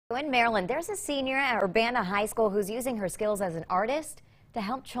In Maryland, there's a senior at Urbana High School who's using her skills as an artist to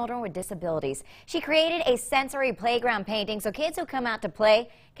help children with disabilities. She created a sensory playground painting so kids who come out to play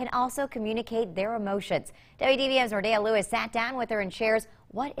can also communicate their emotions. WDVM's Nordea Lewis sat down with her and shares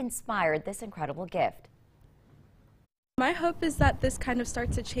what inspired this incredible gift. My hope is that this kind of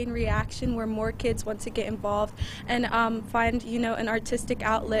starts a chain reaction where more kids want to get involved and find, an artistic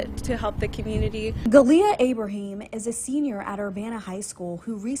outlet to help the community. Galila Ibrahim is a senior at Urbana High School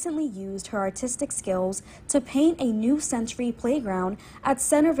who recently used her artistic skills to paint a new sensory playground at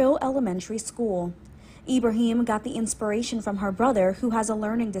Centerville Elementary School. Ibrahim got the inspiration from her brother, who has a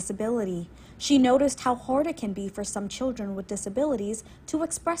learning disability. She noticed how hard it can be for some children with disabilities to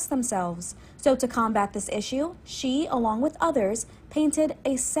express themselves. So to combat this issue, she, along with others, painted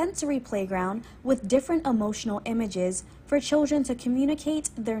a sensory playground with different emotional images for children to communicate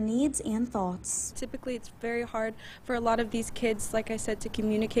their needs and thoughts. Typically, it's very hard for a lot of these kids, like I said, to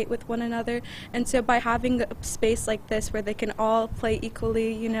communicate with one another. And so by having a space like this where they can all play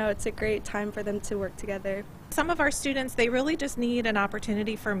equally, it's a great time for them to work together. Some of our students, they really just need an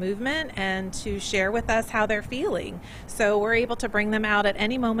opportunity for movement and to share with us how they're feeling. So we're able to bring them out at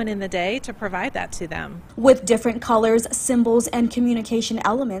any moment in the day to provide that to them. With different colors, symbols, and communication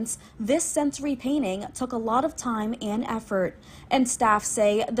elements, this sensory painting took a lot of time and effort. And staff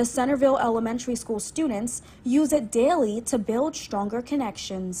say the Centerville Elementary School students use it daily to build stronger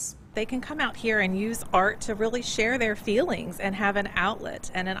connections. They can come out here and use art to really share their feelings and have an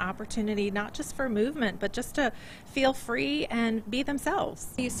outlet and an opportunity not just for movement, but just to feel free and be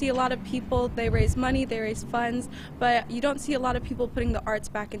themselves. You see a lot of people, they raise money, they raise funds, but you don't see a lot of people putting the arts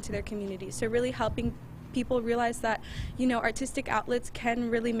back into their community. So really helping people realize that, artistic outlets can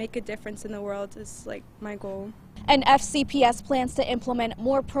really make a difference in the world is like my goal. And FCPS plans to implement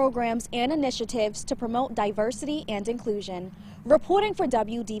more programs and initiatives to promote diversity and inclusion. Reporting for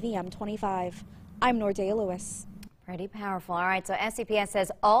WDVM 25, I'm Nordea Lewis. Pretty powerful. All right, so FCPS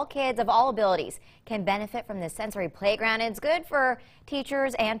says all kids of all abilities can benefit from this sensory playground. It's good for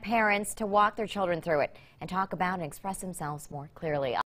teachers and parents to walk their children through it and talk about and express themselves more clearly.